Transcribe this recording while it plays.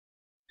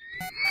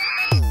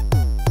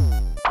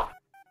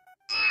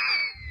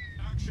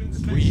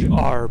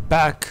are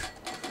back.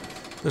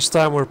 This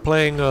time we're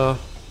playing a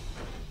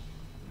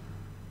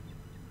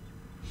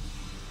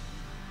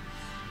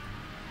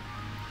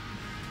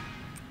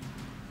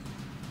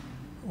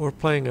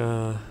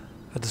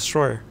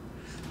destroyer.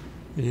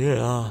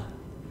 Yeah.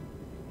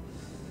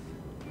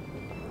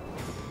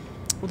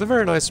 Well, they're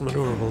very nice and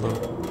maneuverable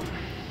though.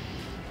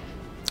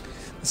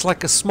 It's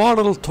like a small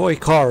little toy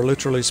car,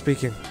 literally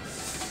speaking.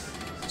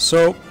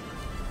 So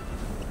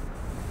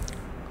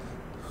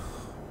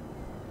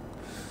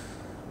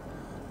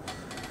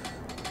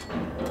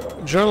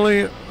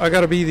generally, I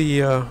gotta be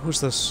the,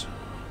 who's this?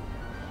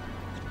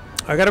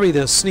 I gotta be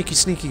the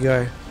sneaky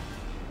guy.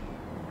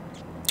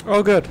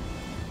 Oh, good.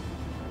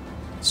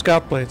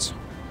 Scout planes.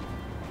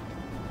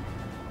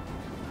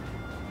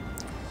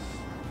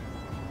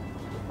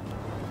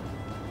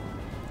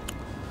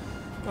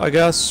 I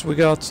guess we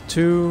got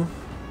 2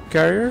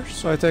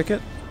 carriers, I take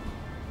it.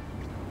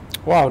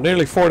 Wow,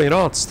 nearly 40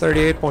 knots,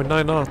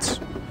 38.9 knots.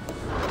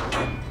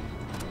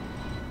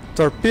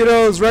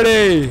 Torpedoes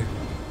ready!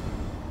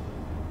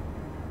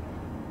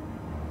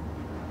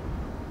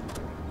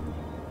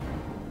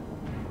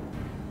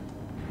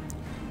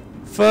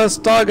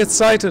 First target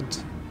sighted,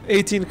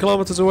 18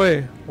 kilometers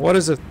away. What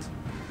is it?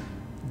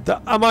 The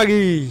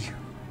Amagi!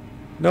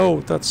 No,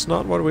 that's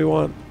not what we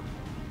want.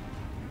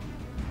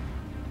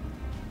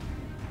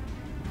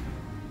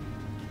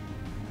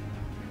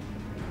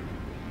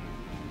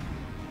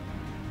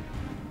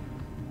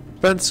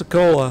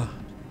 Pensacola.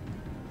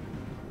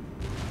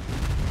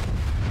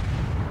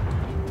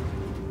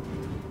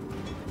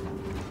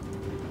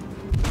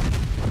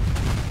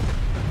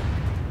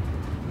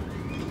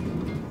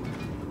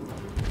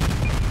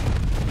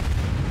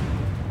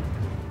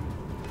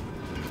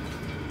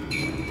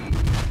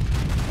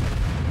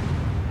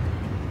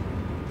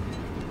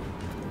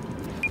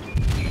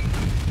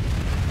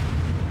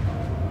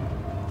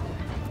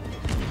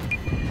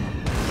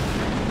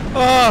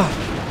 Ah!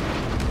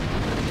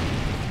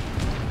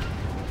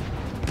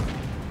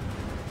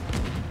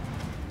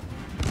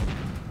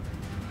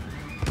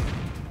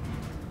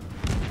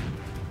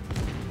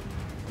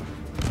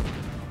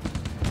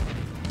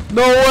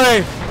 No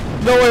way!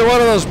 No way,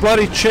 one of those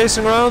bloody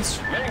chasing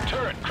rounds? Main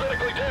turret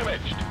critically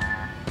damaged.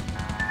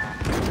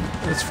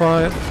 It's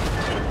fine.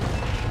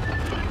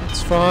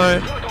 It's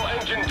fine. Critical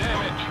engine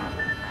damage.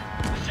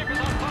 The ship is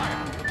on fire.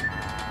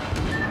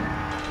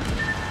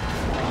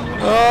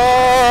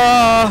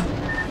 Ah!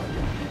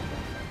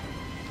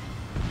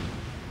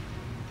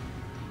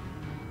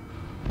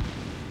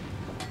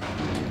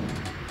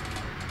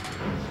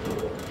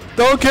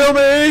 Don't kill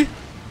me!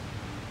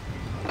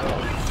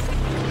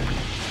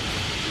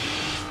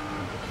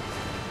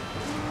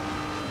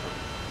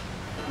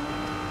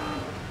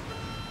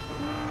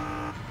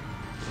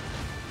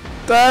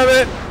 Damn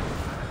it!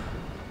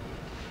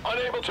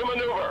 Unable to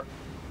maneuver.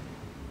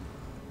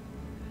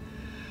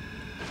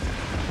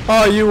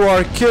 Oh, you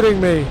are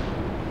kidding me!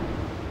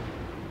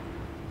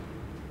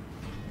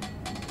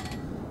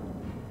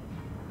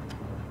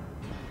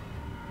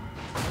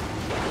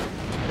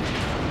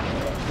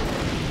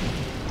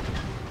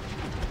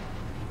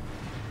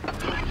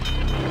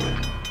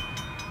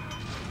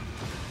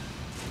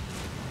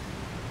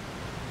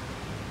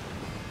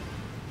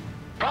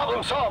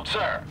 Problem solved,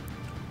 sir.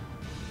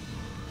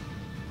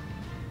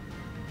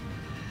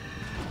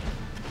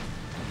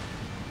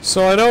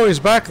 So I know he's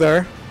back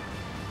there.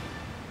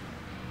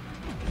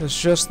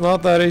 It's just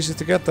not that easy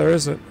to get there,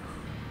 is it?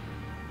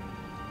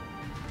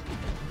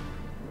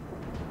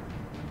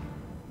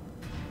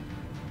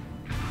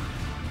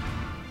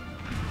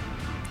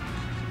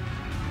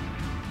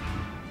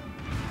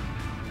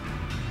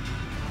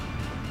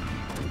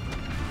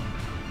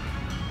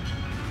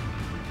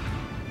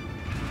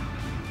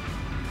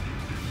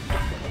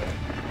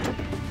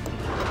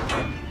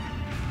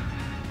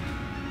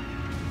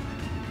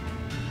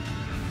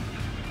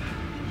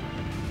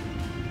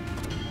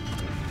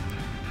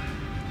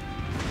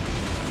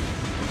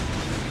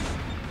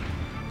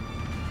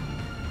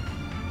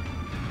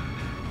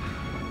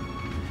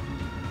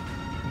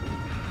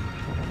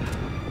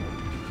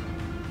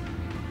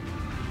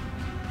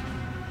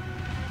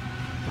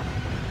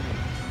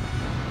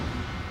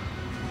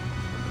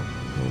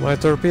 My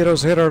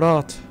torpedoes hit or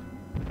not.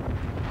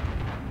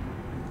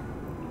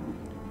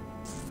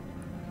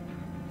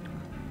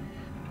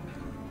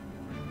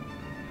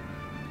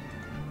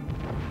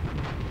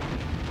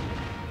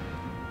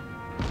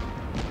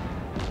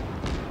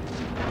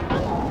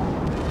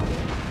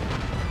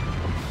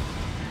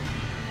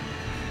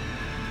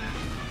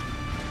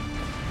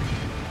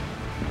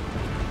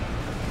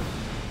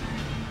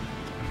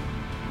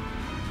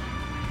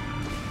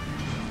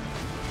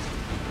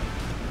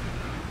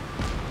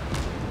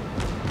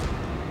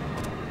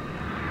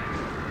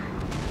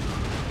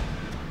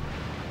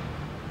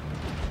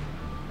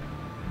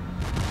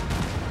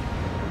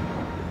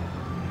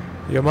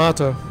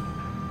 Yamato.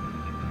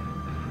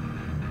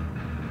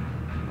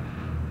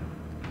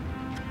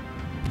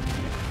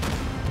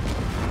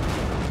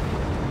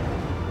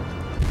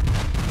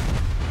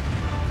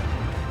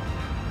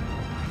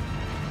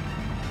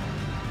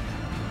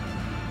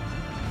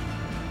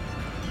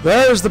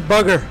 There's the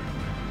bugger.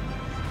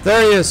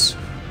 There he is.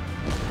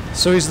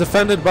 So he's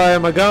defended by a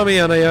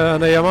Megami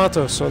and a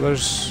Yamato, so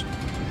there's...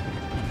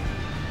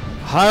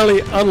 highly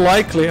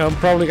unlikely I'm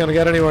probably gonna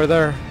get anywhere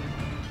there.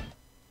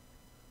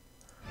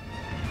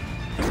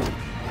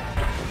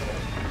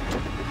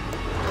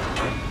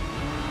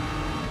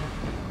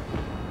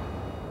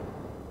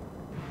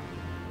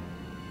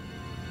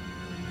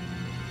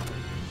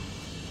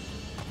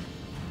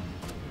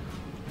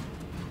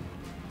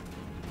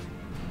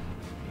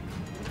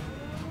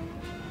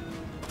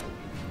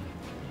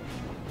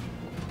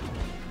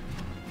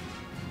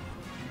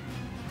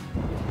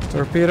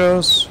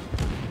 Torpedoes.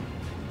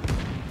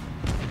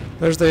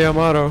 There's the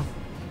Yamato.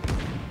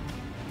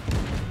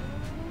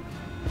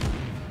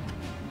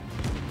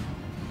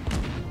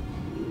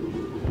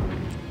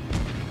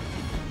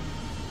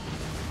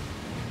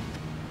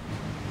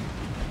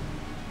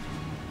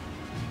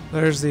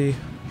 There's the...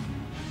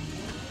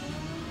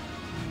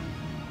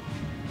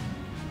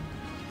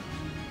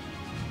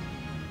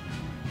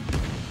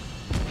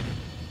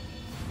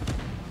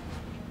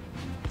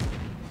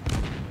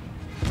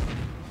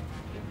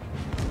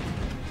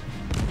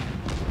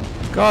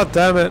 God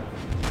damn it.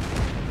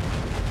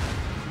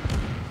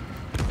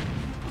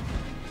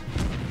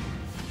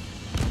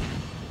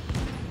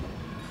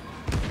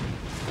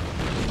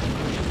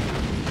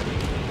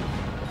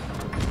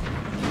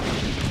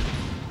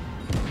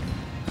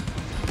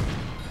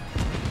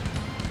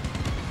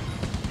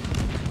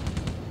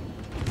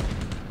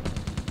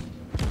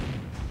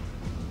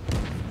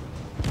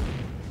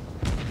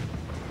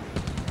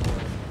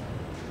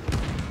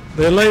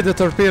 They laid the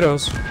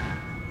torpedoes.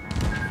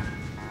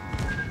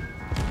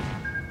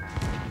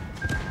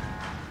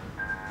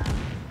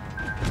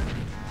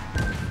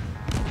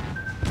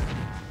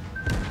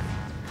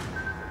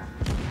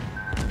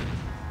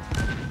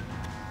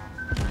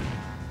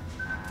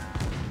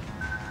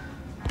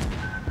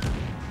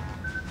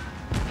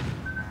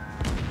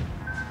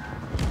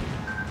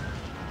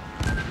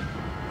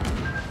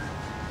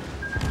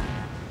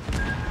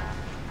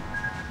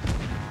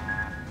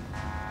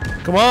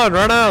 Come on,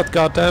 run out,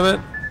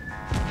 goddammit.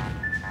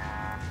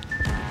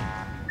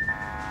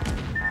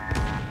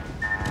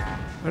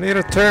 I need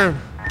a turn.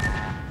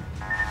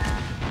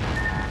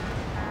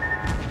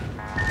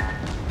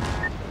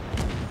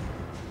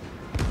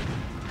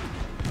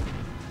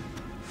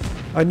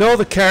 I know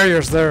the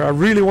carrier's there. I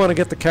really want to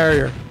get the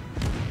carrier.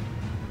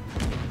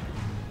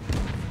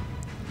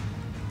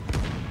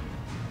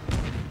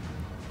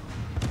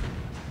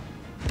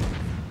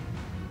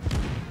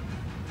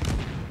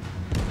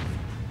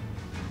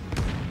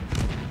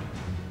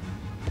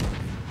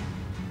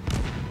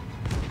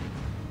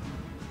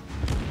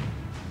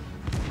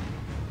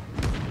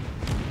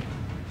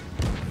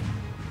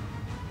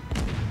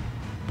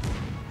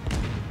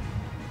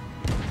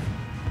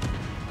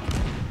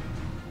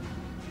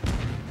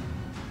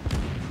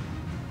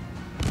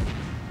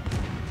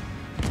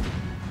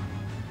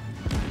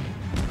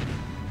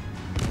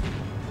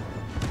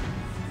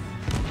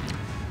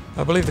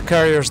 I believe the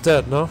carrier's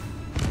dead, no?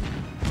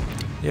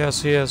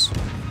 Yes, he is.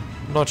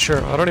 I'm not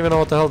sure. I don't even know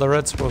what the hell the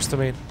red's supposed to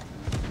mean.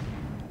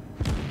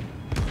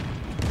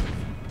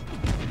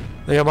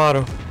 The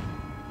Yamato.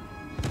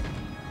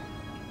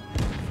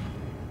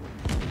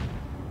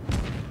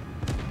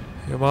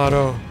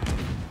 Yamato.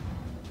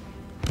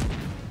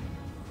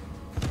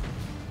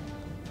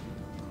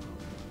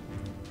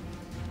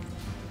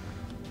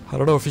 I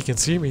don't know if he can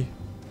see me.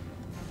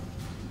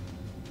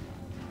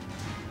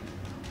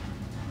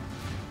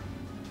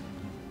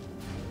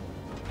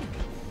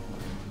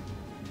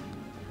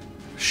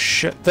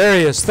 Shit, there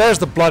he is. There's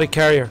the bloody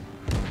carrier.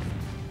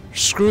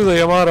 Screw the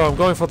Yamato, I'm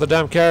going for the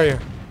damn carrier.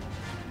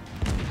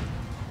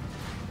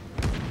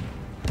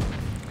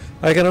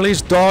 I can at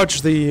least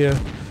dodge the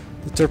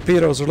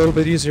torpedoes a little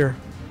bit easier.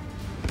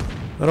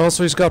 And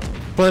also he's got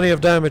plenty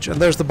of damage,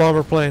 and there's the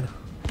bomber plane.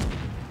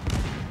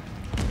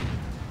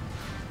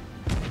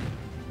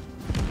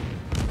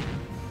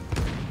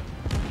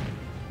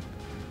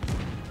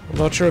 I'm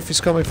not sure if he's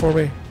coming for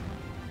me.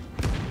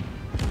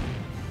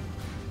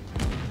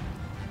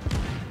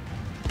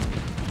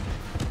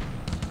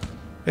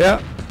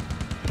 Yeah.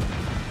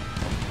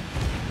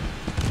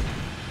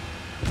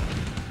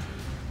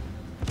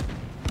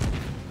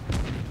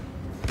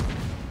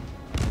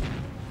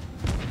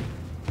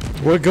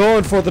 We're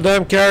going for the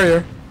damn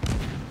carrier.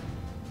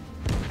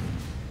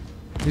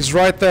 He's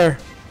right there.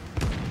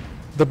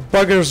 The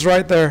bugger's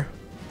right there.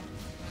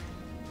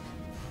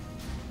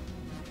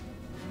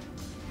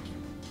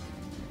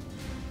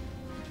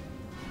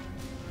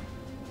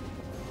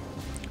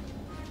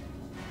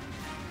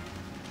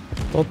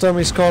 Don't tell me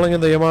he's calling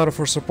in the Yamato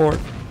for support.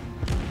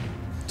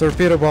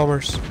 Torpedo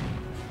bombers.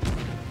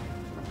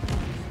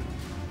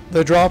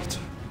 They dropped.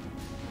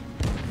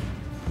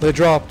 They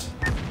dropped.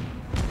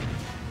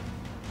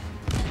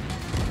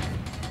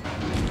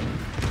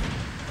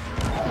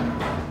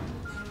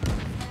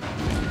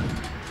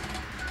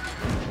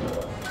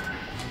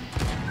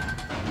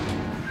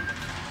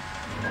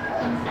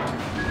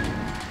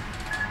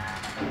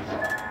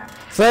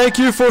 Thank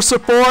you for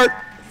support.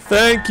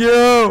 Thank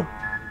you.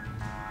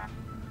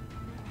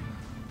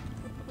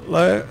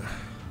 Let.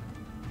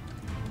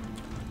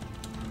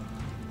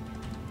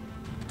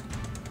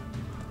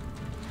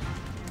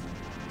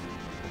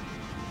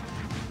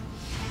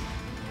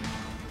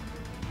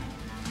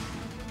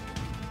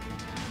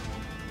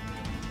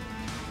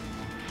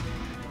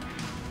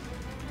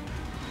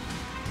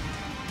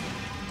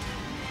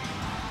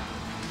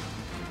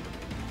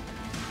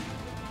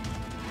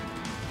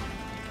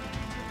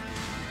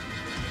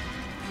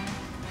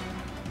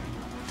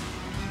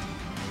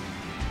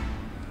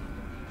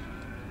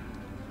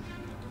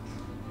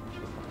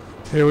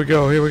 Here we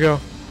go, here we go.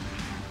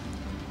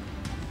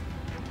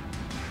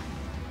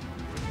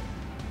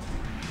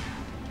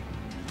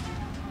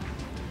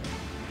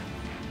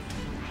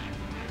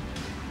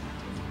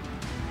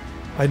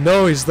 I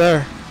know he's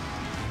there.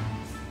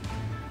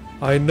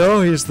 I know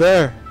he's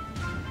there.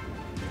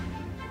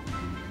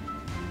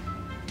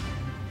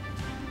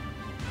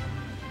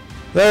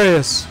 There he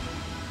is.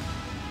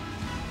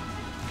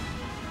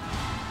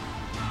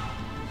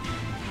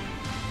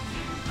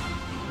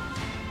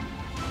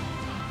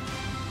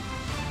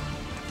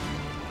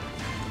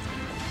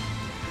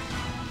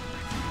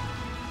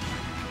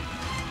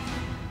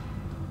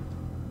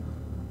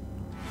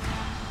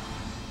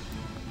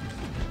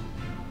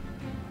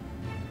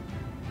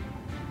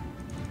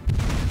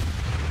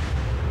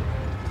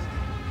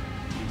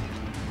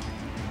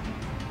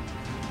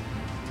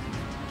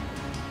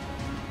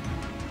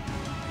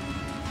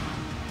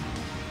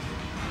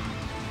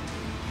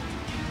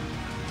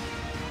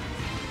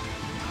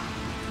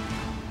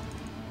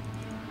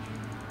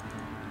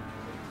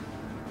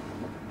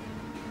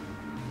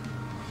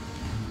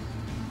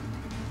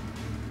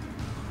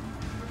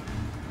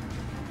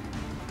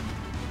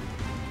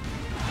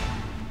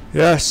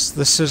 Yes,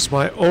 this is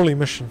my only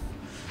mission.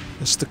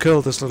 Is to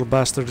kill this little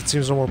bastard. It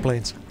seems no more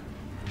planes.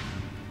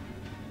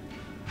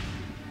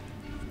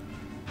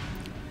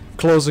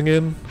 Closing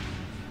in.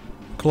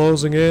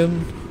 Closing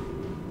in.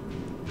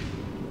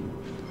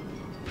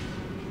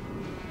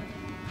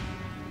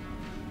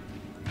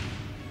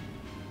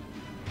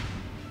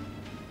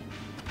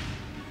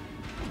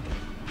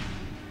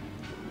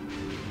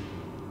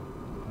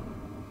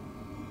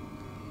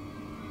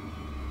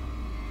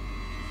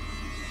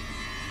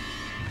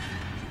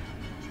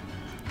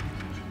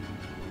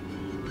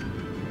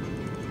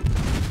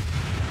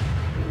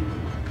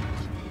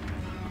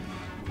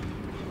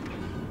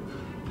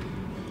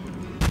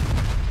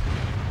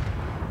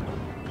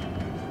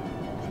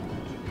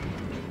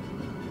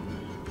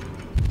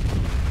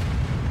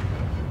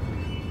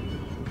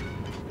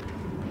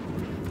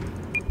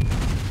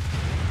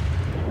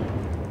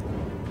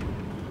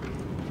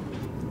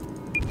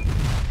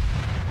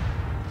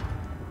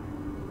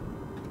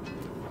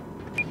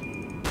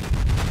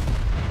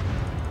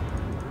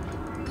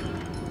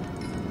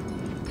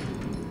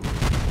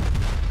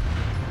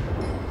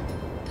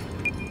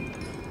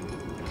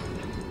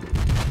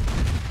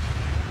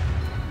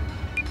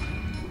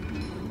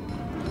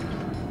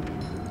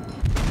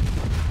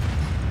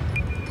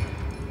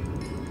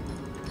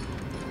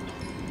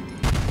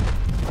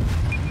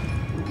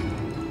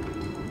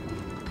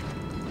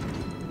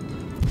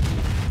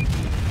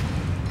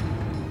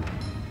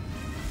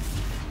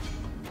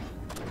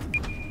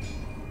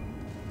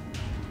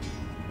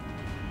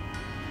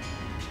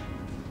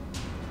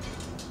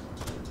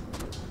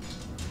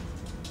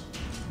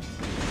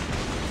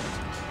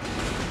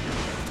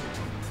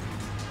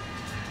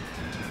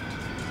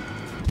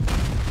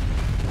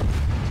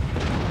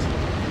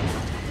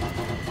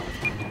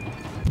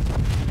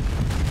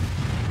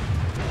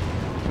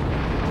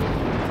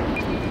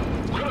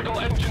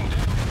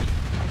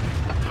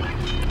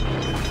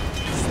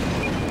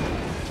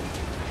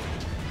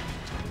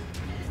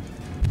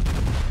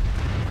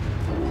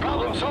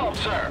 Solved,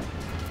 sir.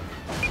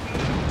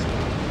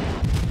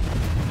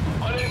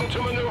 Unable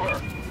to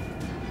maneuver.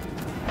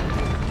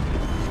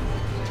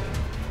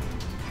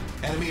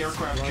 Enemy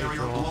aircraft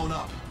carrier blown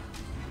up.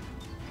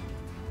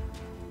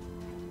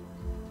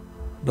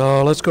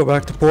 No, let's go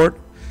back to port.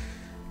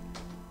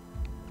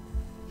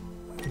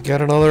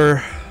 Get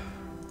another...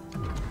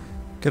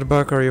 Get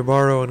back our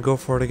Yabaro and go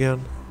for it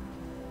again.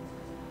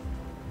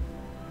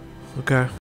 Okay.